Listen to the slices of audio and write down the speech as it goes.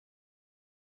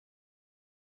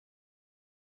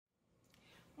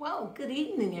Well, good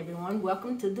evening, everyone.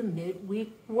 Welcome to the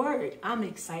Midweek Word. I'm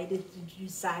excited you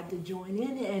decided to join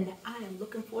in, and I am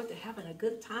looking forward to having a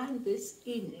good time this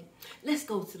evening. Let's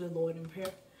go to the Lord in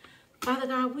prayer. Father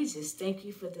God, we just thank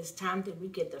you for this time that we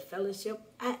get the fellowship.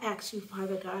 I ask you,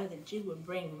 Father God, that you would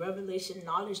bring revelation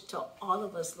knowledge to all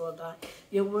of us, Lord God.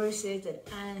 Your word says that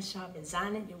iron sharpens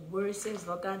iron. Your word says,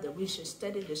 Lord God, that we should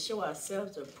study to show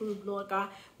ourselves approved, Lord God.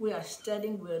 We are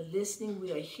studying, we are listening,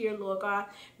 we are here, Lord God,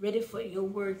 ready for your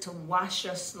word to wash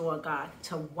us, Lord God,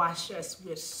 to wash us.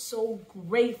 We're so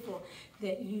grateful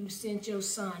that you sent your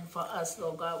son for us,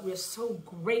 Lord God. We're so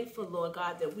grateful, Lord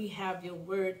God, that we have your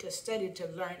word to study, to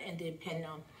learn, and depend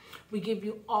on. We give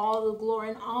you all the glory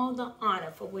and all the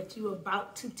honor for what you're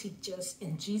about to teach us.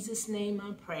 In Jesus' name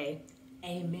I pray,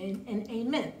 amen and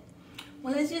amen.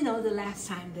 Well, as you know, the last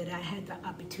time that I had the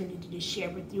opportunity to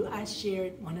share with you, I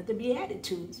shared one of the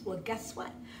Beatitudes. Well, guess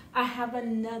what? I have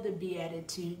another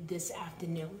Beatitude this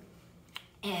afternoon.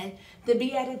 And the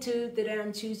Beatitude that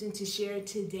I'm choosing to share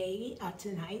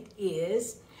tonight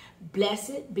is,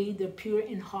 blessed be the pure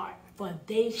in heart, for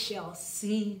they shall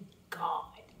see God.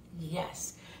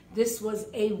 Yes, this was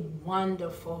a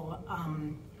wonderful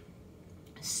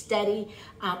study.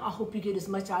 I hope you get as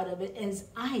much out of it as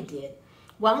I did.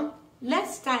 Well,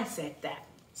 let's dissect that.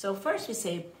 So first we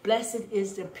say, blessed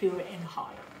is the pure in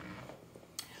heart.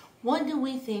 What do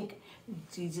we think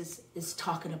Jesus is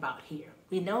talking about here?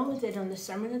 We know that on the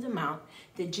Sermon on the Mount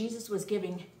that Jesus was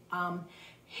giving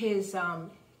his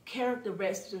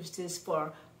characteristics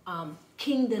for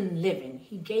kingdom living.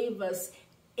 He gave us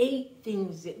 8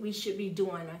 things that we should be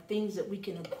doing, or things that we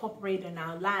can incorporate in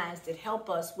our lives that help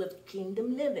us with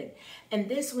kingdom living. And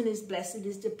this one is, blessed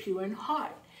is the pure in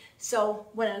heart. So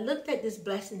when I looked at this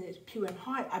blessed is pure in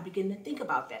heart, I began to think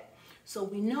about that. So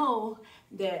we know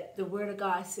that the word of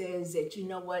God says that, you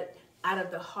know what, out of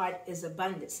the heart is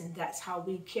abundance, and that's how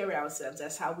we carry ourselves,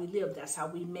 that's how we live, that's how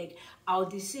we make our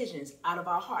decisions, out of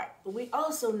our heart. But we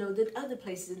also know that other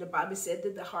places in the Bible said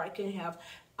that the heart can have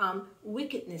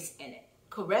wickedness in it,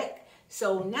 correct?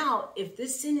 So now, if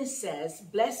this sentence says,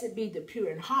 blessed be the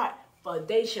pure in heart, for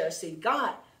they shall see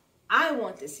God, I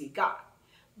want to see God.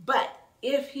 But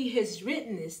if he has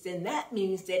written this, then that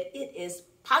means that it is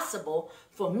possible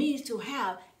for me to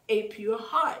have a pure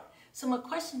heart. So my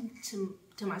question to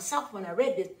myself when I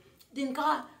read this, then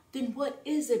what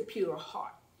is a pure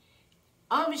heart?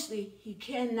 Obviously, he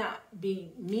cannot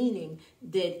be meaning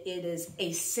that it is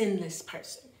a sinless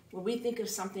person. When we think of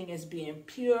something as being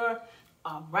pure,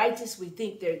 righteous, we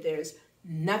think that there's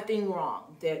nothing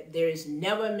wrong, that there is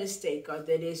never a mistake, or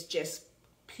that it's just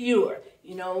pure,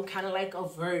 you know, kind of like a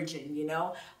virgin, you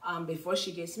know. Before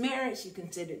she gets married, she's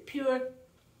considered pure.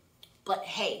 But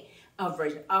hey, a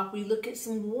virgin. We look at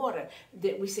some water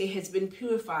that we say has been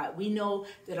purified. We know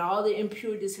that all the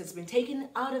impurities has been taken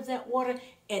out of that water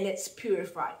and it's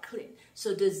purified, clean.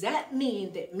 So does that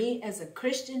mean that me as a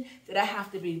Christian, that I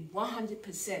have to be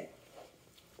 100%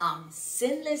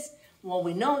 sinless? Well,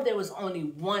 we know there was only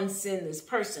one sinless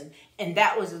person, and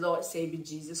that was the Lord Savior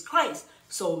Jesus Christ.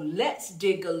 So let's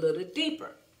dig a little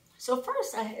deeper. So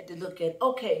first I had to look at,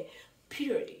 okay,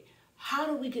 purity. How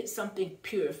do we get something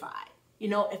purified? You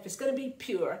know, if it's going to be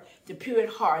pure, the pure at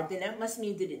heart, then that must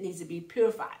mean that it needs to be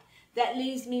purified. That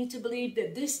leads me to believe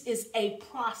that this is a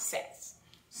process.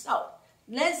 So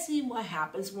let's see what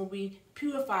happens when we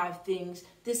purify things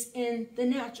that's in the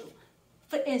natural.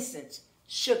 For instance,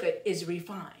 sugar is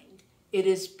refined. It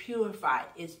is purified.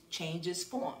 It changes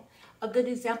form. A good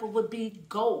example would be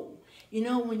gold. You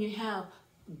know, when you have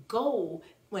gold,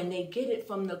 when they get it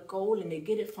from the gold and they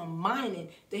get it from mining,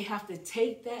 they have to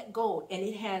take that gold and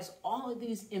it has all of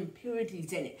these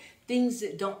impurities in it, things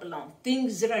that don't belong,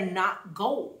 things that are not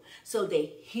gold. So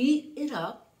they heat it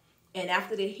up, and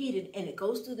after they heat it and it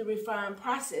goes through the refined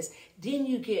process, then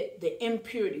you get the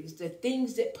impurities, the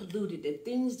things that polluted, the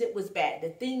things that was bad,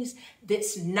 the things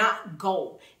that's not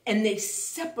gold, and they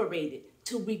separate it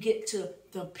till we get to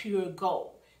the pure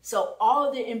gold. So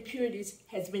all the impurities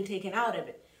has been taken out of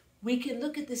it. We can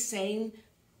look at the same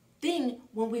thing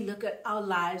when we look at our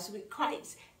lives with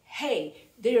Christ. Hey,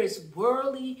 there's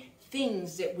worldly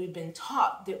things that we've been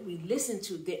taught, that we listen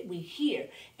to, that we hear,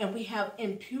 and we have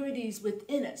impurities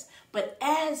within us. But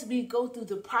as we go through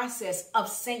the process of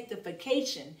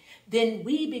sanctification, then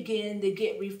we begin to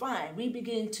get refined. We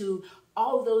begin to,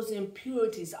 all those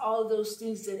impurities, all those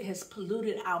things that has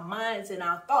polluted our minds and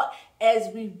our thought,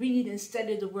 as we read and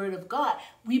study the word of God,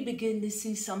 we begin to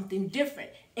see something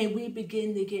different and we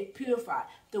begin to get purified.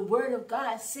 The word of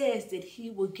God says that he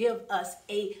will give us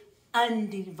a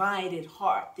undivided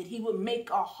heart, that he will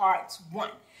make our hearts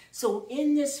one. So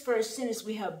in this first sentence,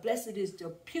 we have blessed is the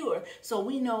pure. So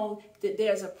we know that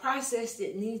there's a process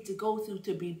that needs to go through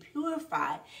to be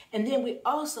purified. And then we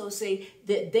also say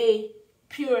that they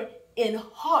pure in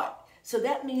heart. So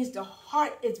that means the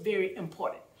heart is very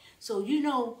important. So, you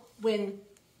know, when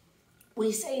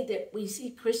we say that we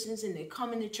see Christians and they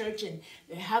come into church and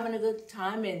they're having a good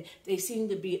time and they seem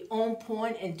to be on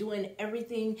point and doing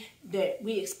everything that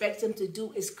we expect them to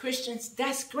do as Christians,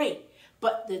 that's great.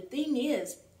 But the thing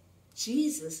is,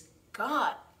 Jesus,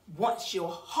 God, wants your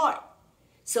heart.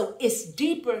 So it's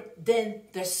deeper than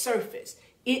the surface.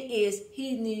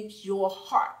 He needs your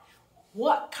heart.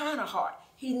 What kind of heart?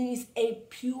 He needs a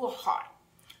pure heart.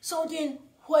 So then,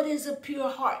 what is a pure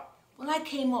heart? Well, I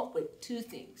came up with two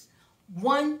things.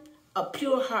 One, a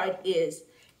pure heart is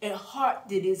a heart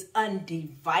that is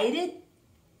undivided,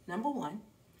 number one,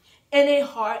 and a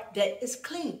heart that is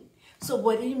clean. So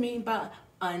what do you mean by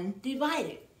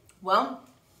undivided? Well,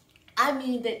 I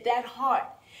mean that heart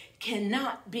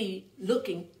cannot be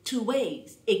looking two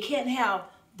ways. It can't have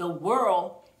the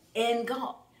world and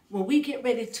God. When we get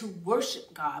ready to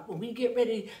worship God, when we get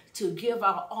ready to give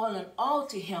our all in all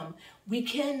to him, we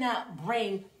cannot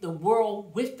bring the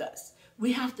world with us.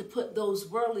 We have to put those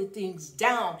worldly things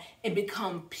down and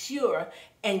become pure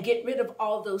and get rid of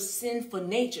all those sinful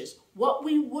natures. What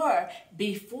we were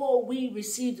before we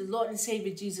received the Lord and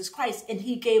Savior Jesus Christ and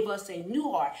he gave us a new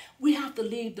heart, we have to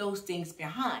leave those things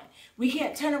behind. We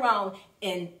can't turn around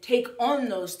and take on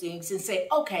those things and say,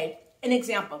 okay, an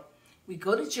example. We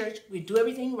go to church, we do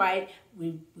everything right,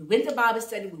 we went to Bible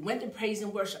study, we went to praise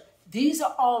and worship. These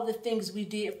are all the things we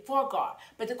did for God.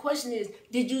 But the question is,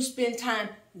 did you spend time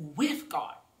with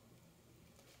God?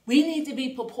 We need to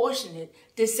be proportionate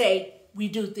to say we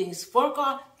do things for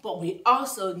God, but we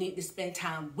also need to spend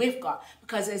time with God.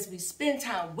 Because as we spend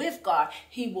time with God,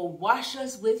 he will wash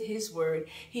us with his word.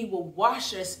 He will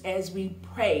wash us as we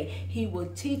pray. He will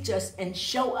teach us and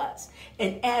show us.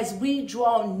 And as we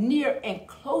draw near and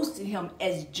close to him,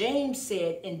 as James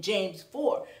said in James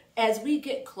 4, as we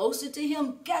get closer to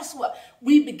him, guess what?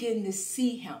 We begin to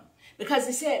see him. Because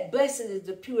he said, blessed is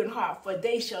the pure in heart, for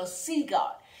they shall see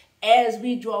God. As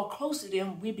we draw closer to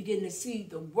him, we begin to see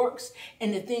the works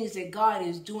and the things that God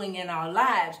is doing in our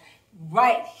lives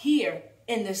right here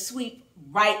in the sweet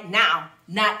right now,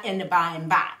 not in the by and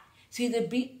by. See, the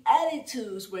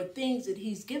Beatitudes were things that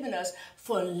he's given us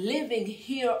for living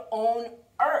here on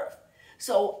earth.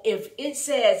 So if it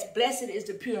says, blessed is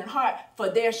the pure in heart, for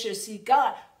they shall see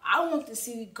God, I want to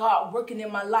see God working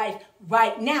in my life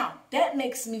right now. That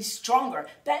makes me stronger.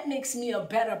 That makes me a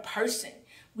better person.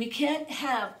 We can't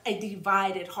have a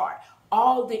divided heart.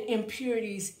 All the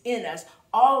impurities in us,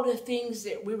 all the things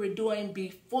that we were doing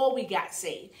before we got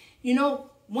saved. You know,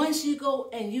 once you go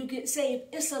and you get saved,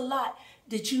 it's a lot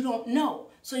that you don't know.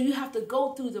 So you have to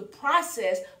go through the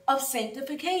process of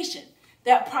sanctification.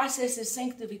 That process of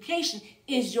sanctification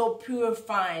is your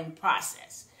purifying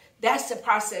process. That's the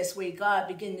process where God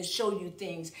begins to show you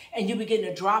things and you begin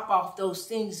to drop off those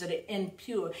things that are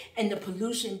impure and the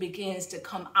pollution begins to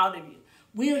come out of you.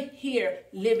 We're here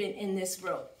living in this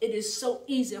world. It is so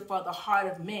easy for the heart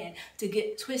of man to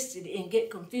get twisted and get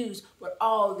confused with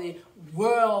all the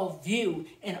world view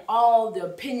and all the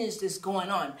opinions that's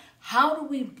going on. How do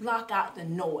we block out the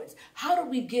noise? How do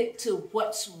we get to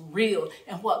what's real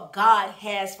and what God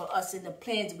has for us in the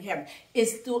plans we have?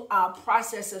 It's through our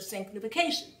process of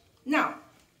sanctification. Now,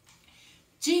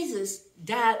 Jesus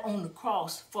died on the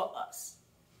cross for us.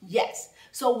 Yes.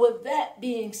 So with that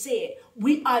being said,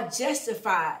 we are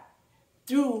justified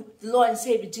through the Lord and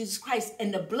Savior Jesus Christ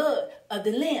and the blood of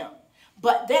the Lamb.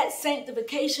 But that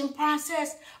sanctification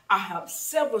process, I have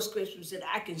several scriptures that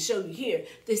I can show you here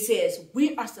that says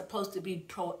we are supposed to be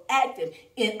proactive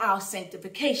in our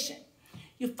sanctification.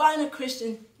 You find a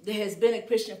Christian that has been a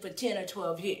Christian for 10 or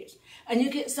 12 years. And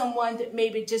you get someone that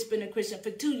maybe just been a Christian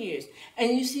for 2 years.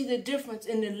 And you see the difference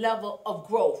in the level of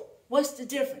growth. What's the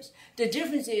difference? The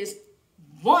difference is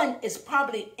one is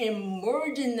probably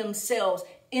immersing themselves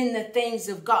in the things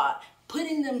of God,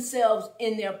 putting themselves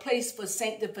in their place for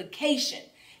sanctification.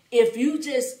 If you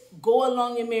just go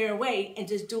along your merry way and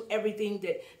just do everything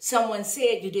that someone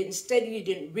said, you didn't study, you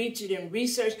didn't read, you didn't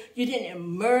research, you didn't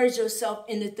immerse yourself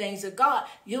in the things of God,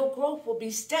 your growth will be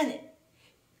stunted.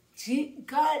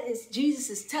 Jesus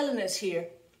is telling us here,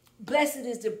 blessed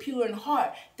is the pure in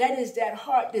heart. That is that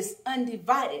heart that's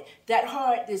undivided, that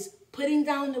heart that's putting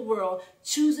down the world,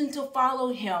 choosing to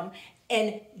follow him,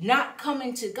 and not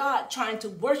coming to God, trying to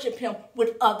worship him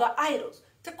with other idols.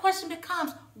 The question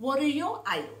becomes, what are your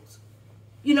idols?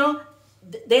 You know,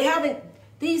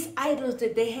 these idols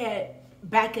that they had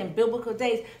back in biblical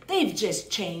days, they've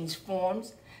just changed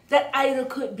forms. That idol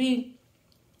could be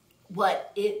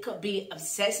what? It could be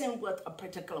obsessing with a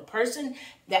particular person.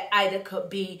 That idol could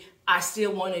be, I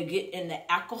still want to get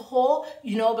into alcohol,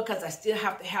 because I still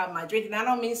have to have my drink. And I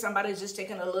don't mean somebody's just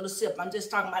taking a little sip. I'm just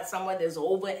talking about someone that's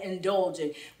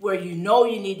overindulging, where you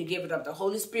need to give it up. The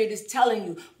Holy Spirit is telling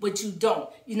you, but you don't.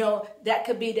 That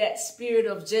could be that spirit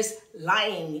of just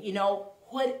lying,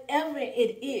 whatever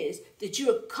it is that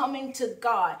you're coming to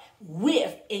God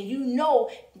with, and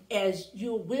as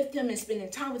you're with him and spending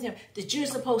time with him, that you're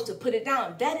supposed to put it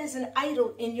down. That is an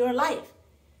idol in your life.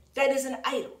 That is an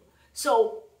idol.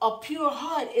 So a pure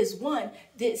heart is one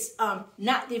that's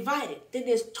not divided, that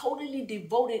is totally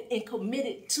devoted and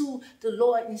committed to the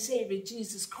Lord and Savior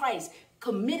Jesus Christ,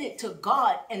 committed to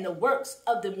God and the works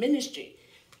of the ministry.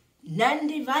 None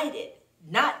divided,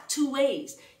 not two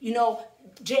ways.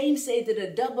 James said that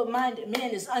a double-minded man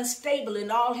is unstable in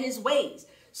all his ways.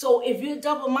 So if you're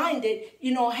double-minded,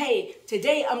 hey,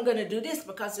 today I'm going to do this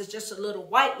because it's just a little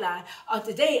white lie. Or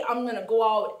today I'm going to go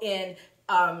out and,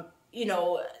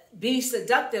 be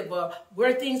seductive or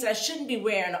wear things I shouldn't be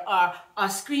wearing, or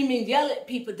scream and yell at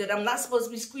people that I'm not supposed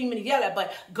to be screaming and yell at,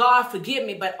 but God forgive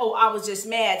me, but I was just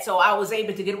mad, so I was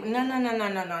able to get it.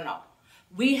 No.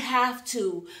 We have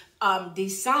to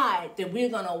decide that we're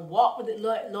going to walk with the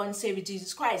Lord and Savior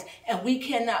Jesus Christ, and we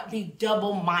cannot be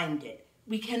double-minded.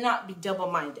 We cannot be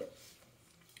double-minded.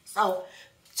 So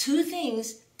 2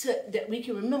 things that we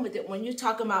can remember, that when you're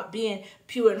talking about being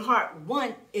pure in heart,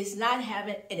 one is not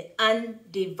having an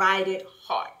undivided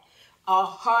heart. Our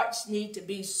hearts need to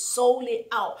be solely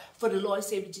out for the Lord and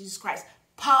Savior Jesus Christ.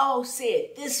 Paul said,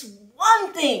 this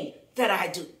one thing that I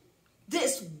do,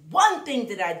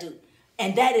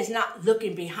 and that is not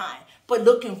looking behind, but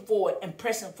looking forward and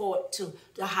pressing forward to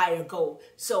the higher goal.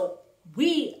 So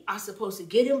we are supposed to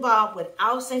get involved with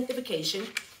our sanctification.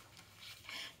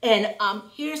 And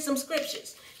here's some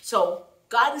scriptures. So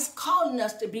God is calling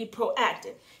us to be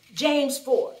proactive. James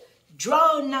 4,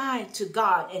 draw nigh to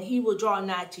God, and he will draw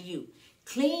nigh to you.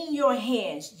 Clean your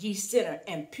hands, ye sinner,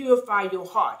 and purify your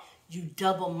heart, you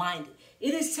double-minded.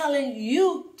 It is telling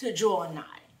you to draw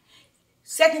nigh.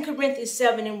 2 Corinthians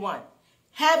 7:1.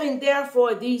 Having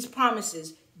therefore these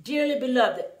promises, dearly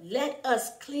beloved, let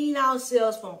us clean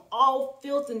ourselves from all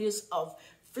filthiness of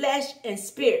flesh and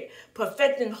spirit,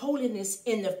 perfecting holiness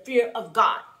in the fear of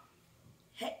God.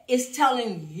 It's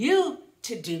telling you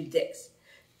to do this.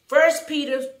 1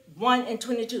 Peter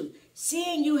 1:22.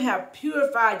 Seeing you have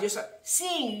purified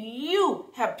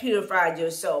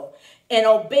your soul, and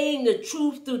obeying the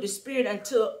truth through the Spirit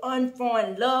unto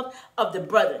unfeigned love of the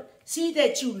brethren. See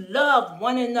that you love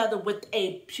one another with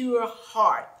a pure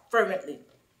heart fervently.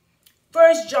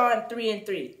 1 John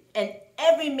 3:3. And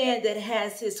every man that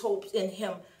has his hopes in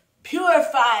him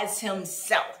purifies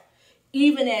himself,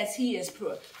 even as he is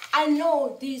pure. I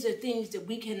know these are things that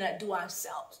we cannot do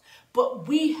ourselves, but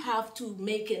we have to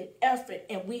make an effort,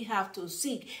 and we have to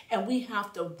seek, and we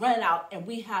have to run out, and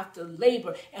we have to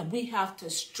labor, and we have to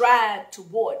strive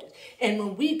toward it. And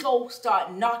when we go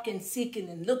start knocking, seeking,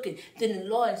 and looking, then the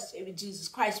Lord and Savior Jesus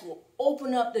Christ will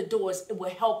open up the doors. It will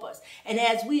help us. And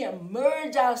as we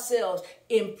immerse ourselves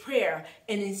in prayer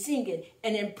and in singing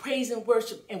and in praise and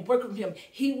worship and working with him,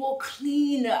 he will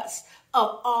clean us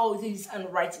of all these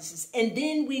unrighteousnesses. And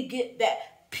then we get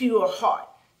that pure heart.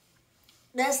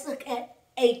 Let's look at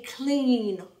a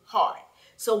clean heart.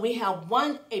 So we have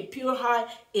one, a pure heart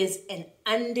is an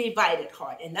undivided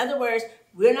heart. In other words,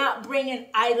 we're not bringing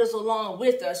idols along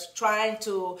with us, trying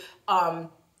to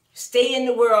stay in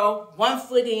the world, 1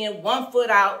 foot in, 1 foot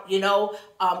out,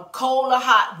 cold or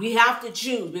hot. We have to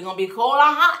choose. We're going to be cold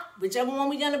or hot, whichever one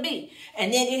we're going to be.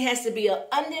 And then it has to be an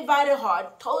undivided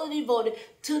heart, totally devoted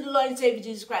to the Lord and Savior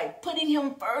Jesus Christ, putting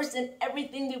him first in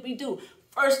everything that we do,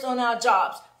 first on our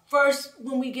jobs, first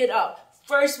when we get up,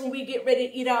 first when we get ready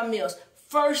to eat our meals,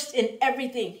 first in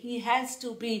everything. He has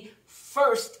to be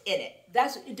first in it.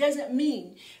 It doesn't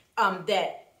mean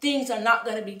that things are not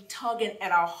going to be tugging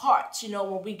at our hearts.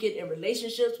 When we get in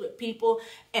relationships with people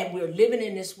and we're living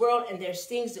in this world, and there's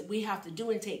things that we have to do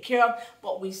and take care of,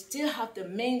 but we still have to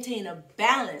maintain a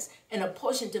balance and a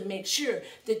portion to make sure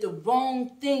that the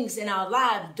wrong things in our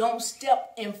lives don't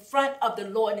step in front of the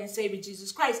Lord and Savior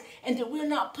Jesus Christ, and that we're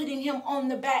not putting him on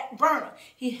the back burner.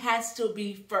 He has to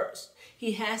be first.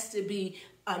 He has to be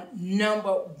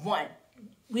number one.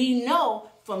 We know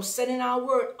from studying our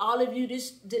word, all of you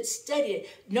that study it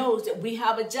knows that we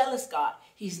have a jealous God.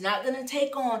 He's not going to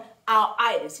take on our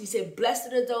idols. He said,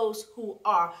 blessed are those who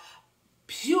are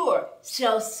pure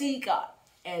shall see God.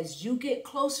 As you get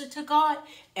closer to God,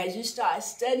 as you start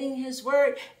studying his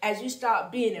word, as you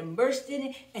start being immersed in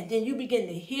it, and then you begin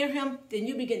to hear him, then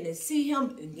you begin to see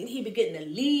him, and then he begin to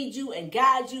lead you and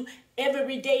guide you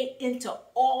every day into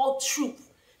all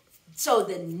truth. So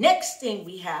the next thing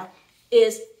we have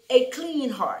is a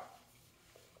clean heart.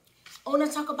 I want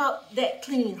to talk about that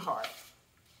clean heart.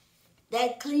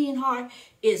 That clean heart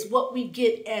is what we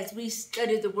get as we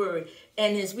study the word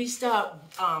and as we start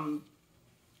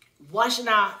washing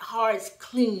our hearts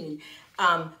clean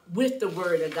with the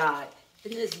word of God.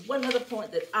 And there's one other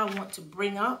point that I want to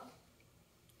bring up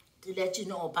to let you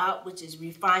know about, which is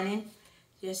refining.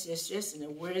 Yes. And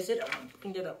then where is it? I want to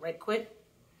bring it up right quick.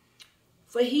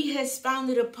 For he has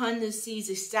founded upon the seas,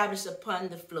 established upon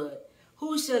the flood.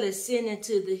 Who shall ascend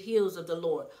into the hills of the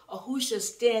Lord? Or who shall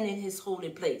stand in his holy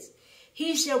place?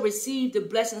 He shall receive the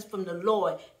blessings from the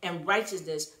Lord and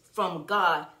righteousness from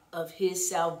God of his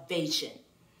salvation.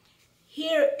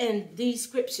 Here in these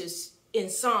scriptures in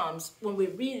Psalms, when we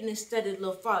read and study a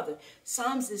little farther,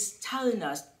 Psalms is telling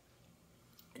us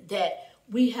that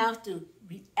we have to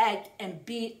react and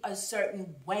be a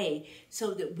certain way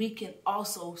so that we can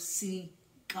also see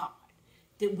God,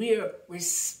 that we're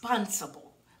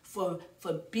responsible for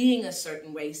being a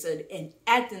certain way, and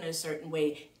acting a certain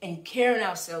way and carrying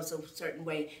ourselves a certain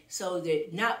way, so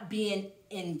that not being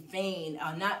in vain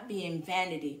or not being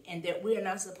vanity, and that we are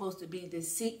not supposed to be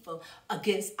deceitful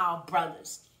against our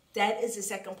brothers. That is the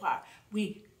second part.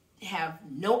 We have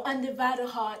no undivided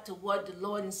heart toward the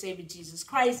Lord and Savior Jesus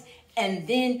Christ, and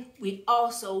then we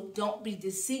also don't be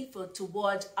deceitful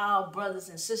towards our brothers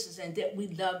and sisters, and that we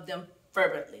love them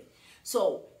fervently.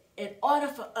 So in order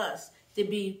for us to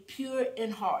be pure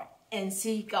in heart and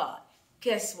see God,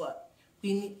 guess what?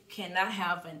 We cannot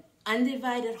have an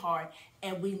undivided heart,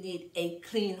 and we need a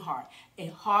clean heart, a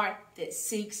heart that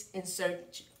seeks and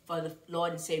search for the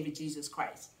Lord and Savior Jesus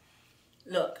Christ.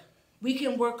 Look, we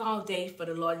can work all day for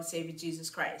the Lord and Savior Jesus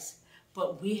Christ,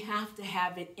 but we have to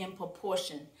have it in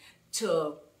proportion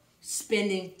to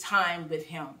spending time with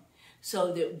him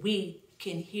so that we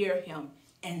can hear him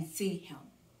and see him.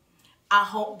 I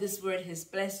hope this word has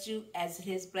blessed you as it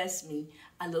has blessed me.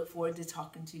 I look forward to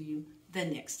talking to you the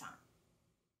next time.